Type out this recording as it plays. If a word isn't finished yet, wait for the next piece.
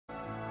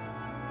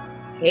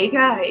Hey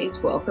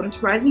guys, welcome to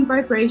Rising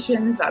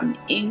Vibrations. I'm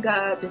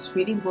Inga. This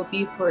reading will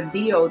be for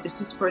Leo. This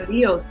is for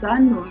Leo,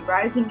 Sun, Moon,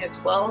 Rising, as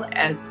well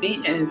as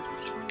Venus.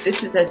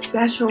 This is a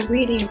special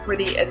reading for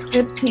the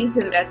eclipse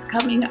season that's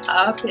coming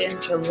up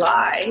in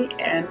July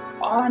and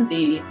on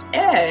the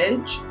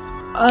edge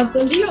of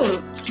the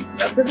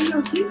Leo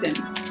season.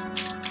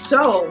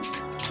 So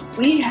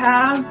we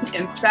have,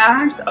 in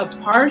fact, a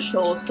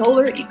partial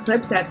solar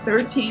eclipse at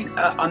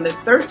on the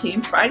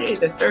 13th, Friday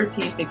the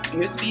 13th,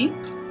 excuse me,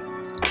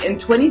 in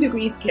 20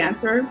 degrees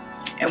Cancer,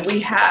 and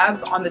we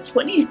have on the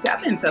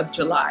 27th of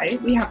July,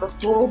 we have a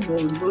full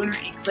moon lunar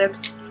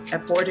eclipse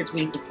at 4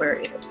 degrees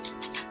Aquarius.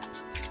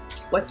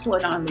 What's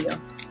going on,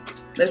 Leo?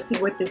 Let's see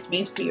what this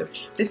means for you.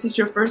 If this is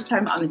your first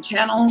time on the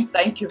channel,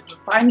 thank you for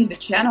finding the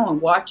channel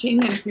and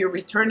watching. And if you're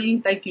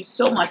returning, thank you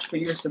so much for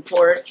your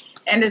support.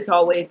 And as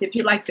always, if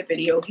you like the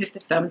video, hit the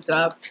thumbs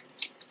up.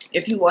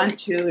 If you want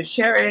to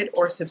share it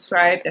or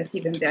subscribe, that's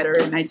even better,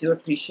 and I do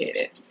appreciate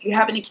it. If you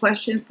have any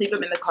questions, leave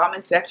them in the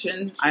comment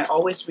section. I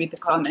always read the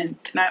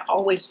comments, and I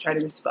always try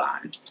to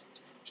respond.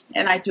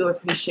 And I do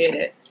appreciate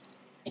it.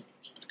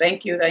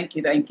 Thank you, thank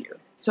you, thank you.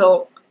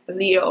 So,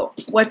 Leo,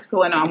 what's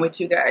going on with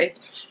you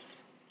guys?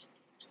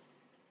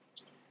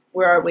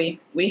 Where are we?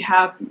 We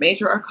have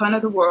Major Arcana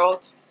of the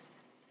World.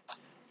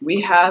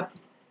 We have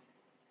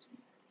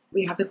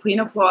the Queen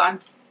of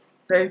Wands.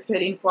 Very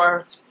fitting for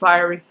our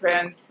fiery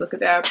friends. Look at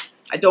that.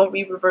 I don't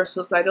read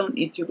reversals. I don't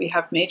need to. We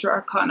have Major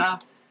Arcana,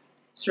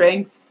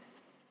 Strength.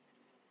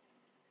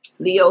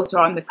 Leos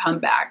are on the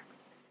comeback.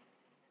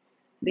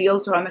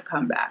 Leos are on the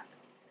comeback.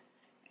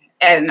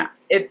 And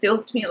it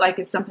feels to me like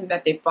it's something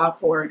that they fought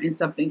for and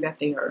something that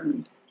they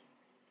earned.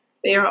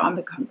 They are on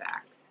the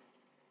comeback.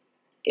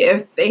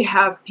 If they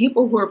have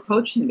people who are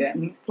approaching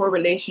them for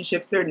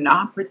relationships, they're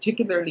not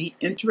particularly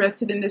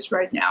interested in this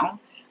right now.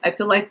 I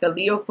feel like the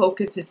Leo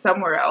focus is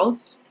somewhere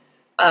else.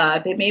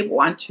 They may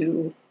want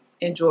to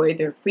enjoy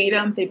their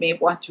freedom. They may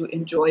want to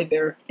enjoy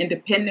their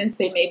independence.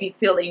 They may be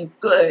feeling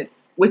good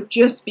with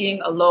just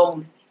being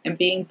alone and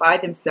being by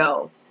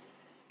themselves.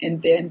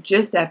 And then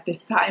just at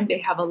this time, they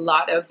have a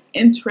lot of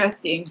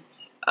interesting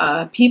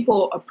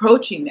people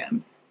approaching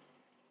them.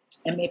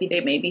 And maybe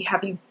they may be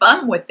having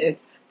fun with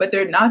this, but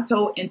they're not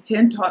so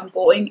intent on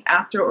going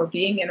after or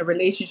being in a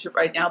relationship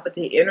right now. But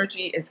the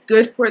energy is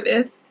good for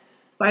this,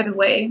 by the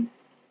way.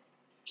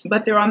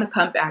 But they're on the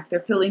comeback. They're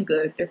feeling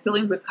good. They're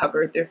feeling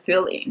recovered. They're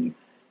feeling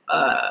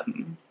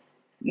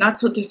not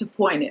so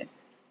disappointed.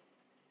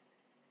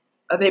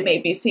 They may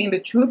be seeing the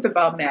truth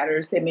about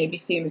matters. They may be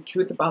seeing the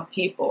truth about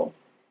people.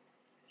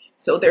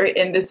 So they're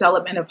in this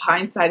element of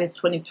hindsight is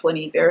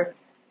 2020. They're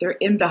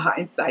in the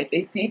hindsight.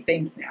 They see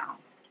things now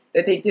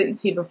that they didn't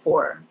see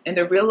before. And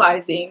they're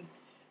realizing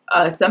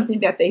something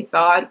that they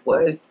thought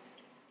was,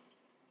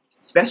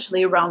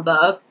 especially around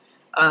love,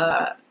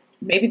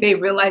 maybe they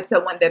realized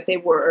someone that they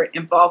were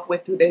involved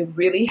with who they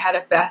really had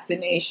a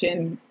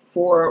fascination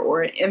for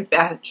or an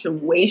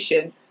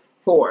infatuation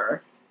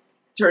for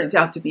turns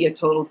out to be a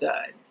total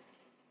dud.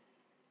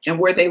 And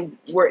where they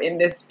were in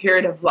this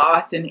period of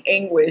loss and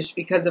anguish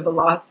because of a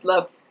lost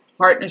love,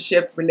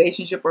 partnership,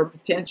 relationship, or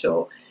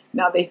potential,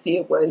 now they see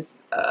it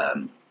was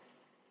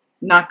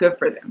not good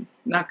for them.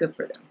 Not good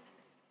for them.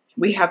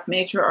 We have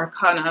Major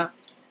Arcana,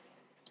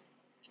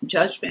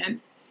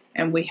 Judgment,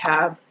 and we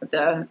have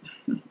the...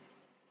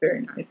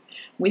 Very nice.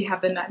 We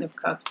have the Nine of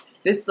Cups.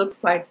 This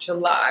looks like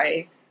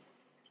July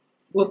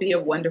will be a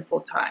wonderful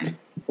time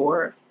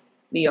for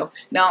Leo.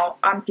 Now,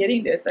 I'm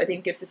getting this. I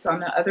didn't get this on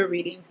the other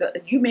readings.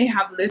 You may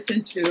have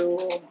listened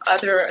to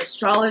other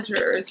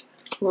astrologers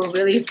who are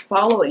really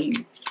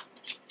following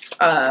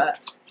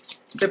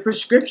the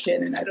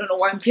prescription, and I don't know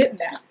why I'm getting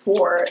that,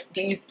 for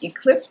these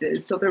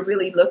eclipses. So they're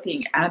really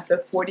looking at the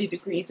 40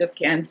 degrees of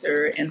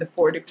Cancer and the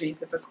 4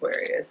 degrees of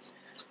Aquarius.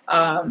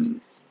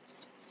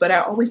 But I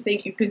always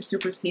think you can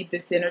supersede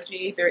this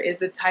energy. There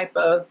is a type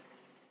of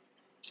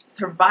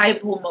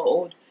survival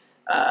mode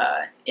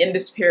in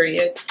this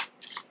period.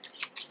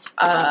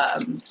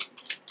 But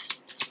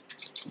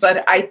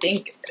I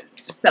think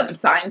some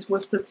signs will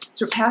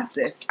surpass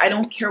this. I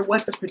don't care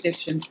what the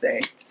predictions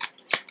say.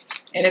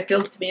 And it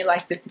feels to me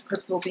like this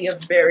eclipse will be a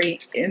very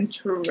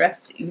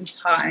interesting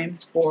time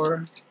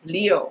for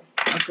Leo.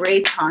 A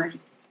great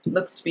time. It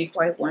looks to be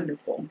quite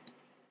wonderful.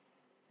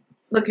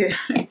 Look at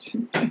it.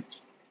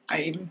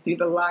 I even see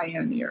the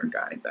lion here,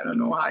 guys. I don't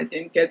know why I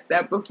didn't catch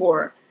that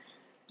before.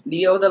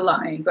 Leo the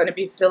lion, going to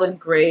be feeling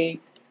great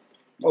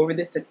over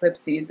this eclipse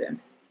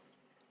season.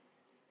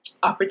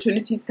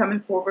 Opportunities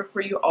coming forward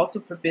for you, also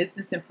for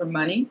business and for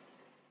money.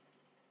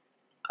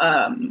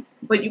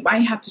 But you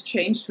might have to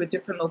change to a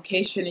different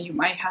location, and you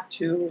might have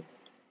to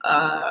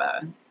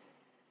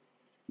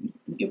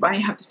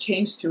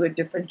change to a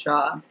different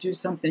job, do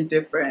something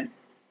different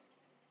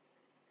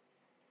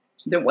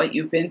than what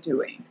you've been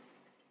doing.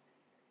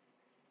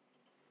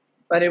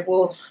 But it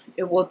will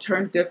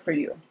turn good for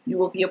you. You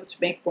will be able to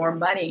make more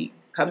money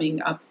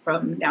coming up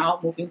from now,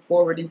 moving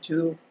forward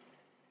into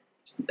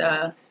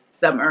the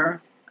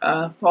summer,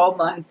 fall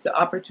months,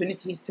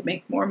 opportunities to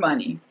make more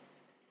money.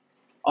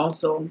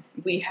 Also,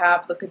 we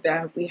have, look at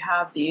that, we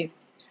have the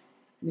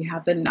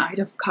Knight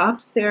of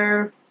Cups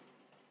there.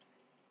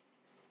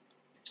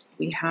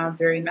 We have,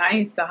 very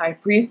nice, the High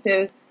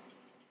Priestess.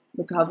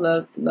 Look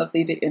how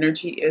lovely the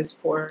energy is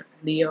for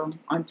Leo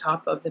on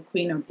top of the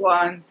Queen of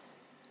Wands.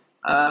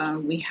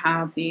 We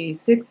have the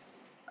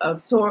Six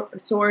of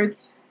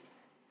Swords.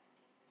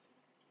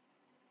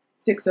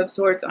 Six of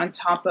Swords on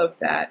top of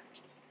that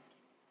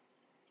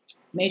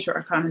Major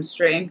Arcana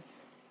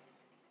Strength.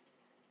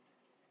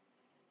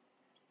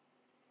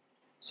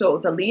 So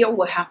the Leo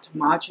will have to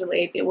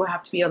modulate. There will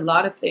have to be a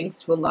lot of things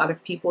to a lot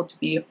of people to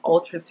be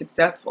ultra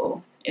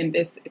successful in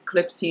this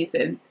eclipse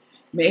season.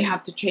 May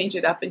have to change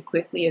it up and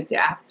quickly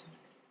adapt.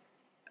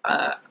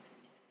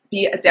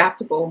 Be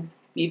adaptable.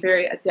 Be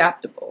very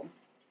adaptable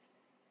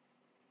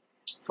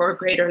for a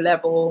greater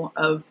level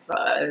of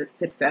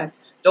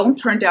success. Don't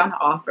turn down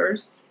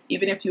offers,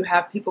 even if you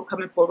have people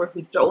coming forward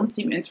who don't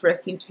seem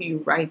interesting to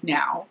you right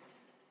now.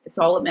 It's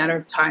all a matter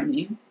of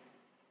timing.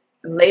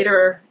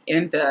 Later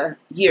in the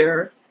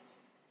year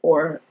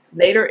or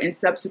later in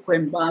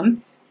subsequent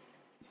months,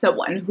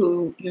 someone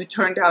who you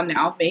turn down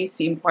now may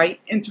seem quite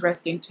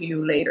interesting to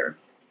you later.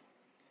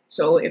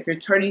 So if you're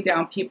turning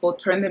down people,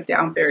 turn them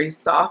down very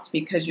soft,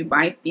 because you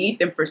might need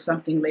them for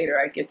something later.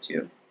 I get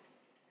to.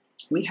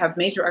 We have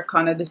Major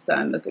Arcana, the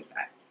Sun. Look at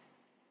that.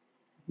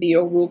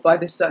 Leo ruled by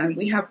the Sun.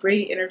 We have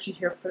great energy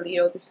here for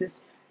Leo. This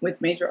is with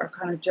Major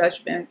Arcana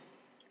Judgment.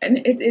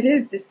 And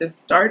it's the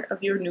start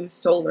of your new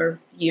solar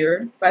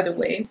year, by the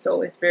way,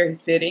 so it's very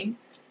fitting.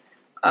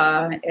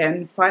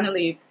 And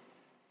finally,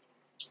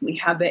 we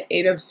have the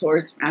Eight of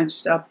Swords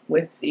matched up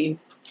with the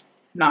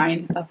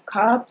Nine of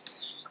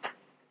Cups.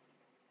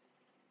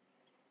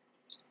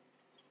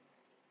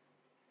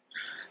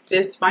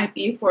 This might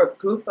be for a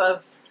group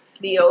of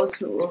Leos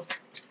who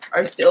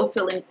are still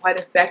feeling quite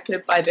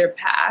affected by their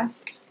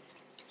past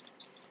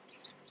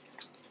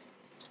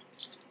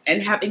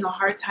and having a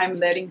hard time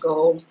letting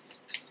go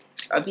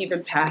of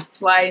even past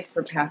slights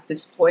or past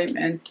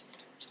disappointments,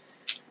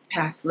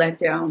 past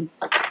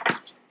letdowns,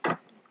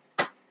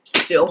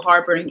 still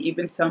harboring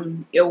even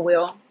some ill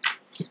will,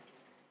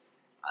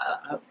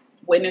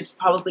 when it's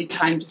probably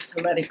time just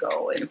to let it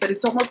go. But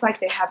it's almost like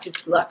they have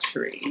this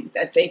luxury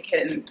that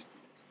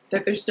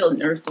that they're still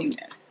nursing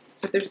this,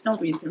 but there's no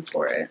reason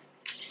for it.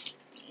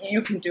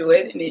 You can do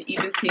it, and it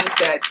even seems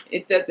that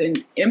it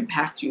doesn't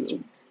impact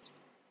you,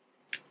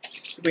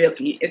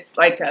 really. It's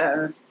like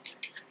a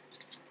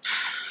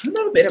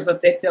little bit of a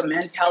victim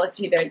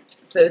mentality that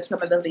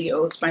some of the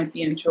Leos might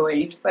be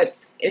enjoying, but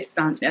it's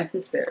not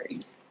necessary.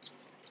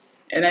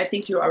 And I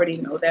think you already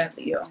know that,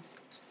 Leo.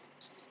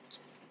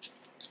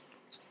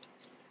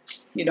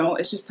 You know,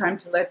 it's just time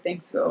to let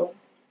things go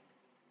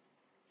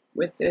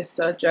with this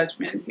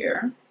judgment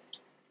here.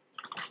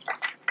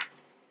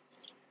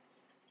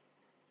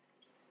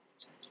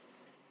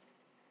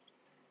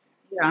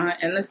 Yeah,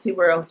 and let's see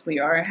where else we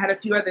are. I had a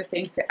few other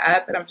things to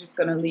add, but I'm just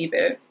going to leave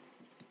it.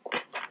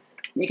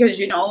 Because,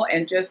 you know,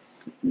 and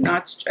just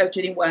not to judge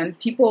anyone,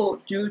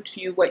 people do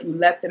to you what you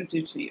let them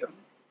do to you.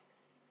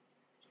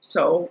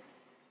 So,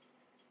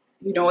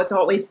 you know, it's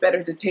always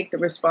better to take the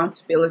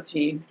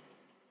responsibility.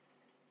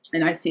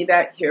 And I see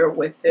that here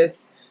with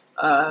this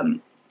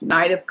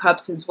Knight of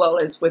Cups as well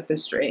as with the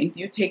Strength.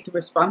 You take the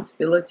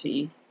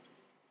responsibility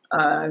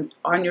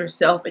on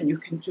yourself, and you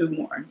can do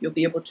more. You'll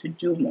be able to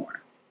do more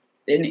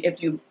than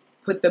if you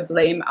put the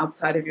blame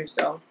outside of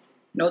yourself.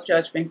 No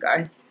judgment,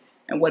 guys.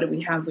 And what do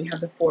we have? We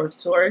have the Four of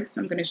Swords.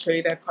 I'm going to show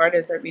you that card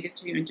as I read it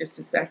to you in just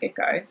a second,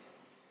 guys.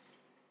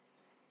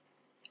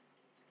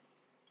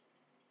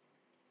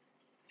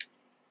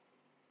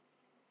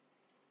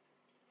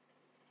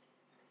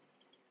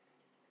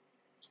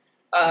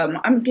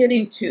 I'm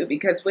getting to,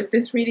 because with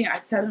this reading, I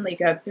suddenly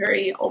got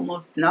very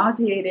almost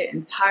nauseated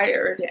and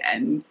tired,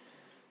 and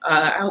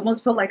I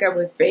almost felt like I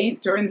would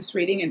faint during this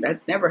reading, and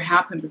that's never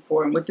happened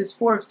before. And with this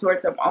Four of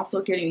Swords, I'm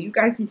also getting, you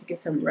guys need to get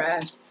some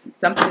rest.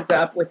 Something's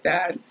up with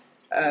that.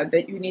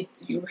 That you need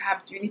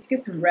to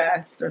get some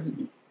rest, or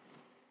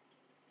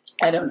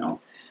I don't know.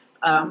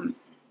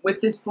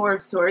 With this Four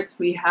of Swords,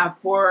 we have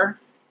Four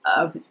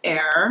of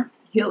Air,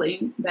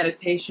 healing,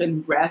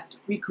 meditation, rest,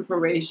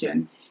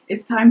 recuperation.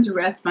 It's time to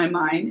rest my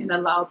mind and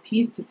allow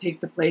peace to take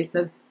the place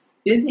of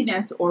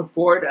busyness or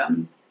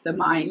boredom. The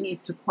mind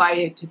needs to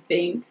quiet to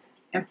think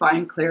and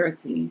find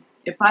clarity.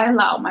 If I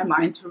allow my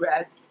mind to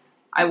rest,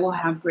 I will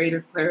have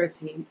greater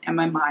clarity and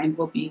my mind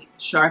will be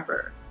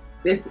sharper.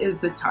 This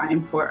is the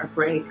time for a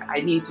break.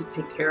 I need to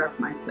take care of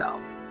myself.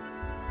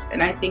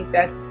 And I think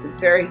that's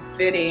very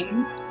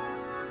fitting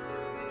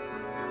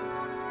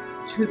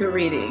to the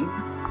reading.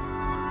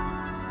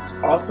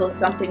 Also,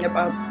 something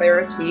about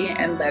clarity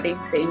and letting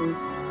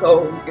things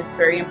go is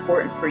very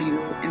important for you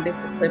in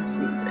this eclipse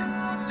season.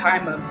 It's a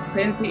time of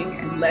cleansing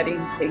and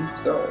letting things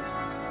go.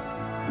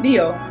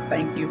 Leo,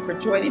 thank you for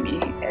joining me,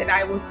 and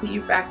I will see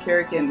you back here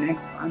again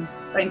next month.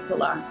 Thanks a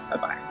lot.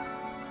 Bye-bye.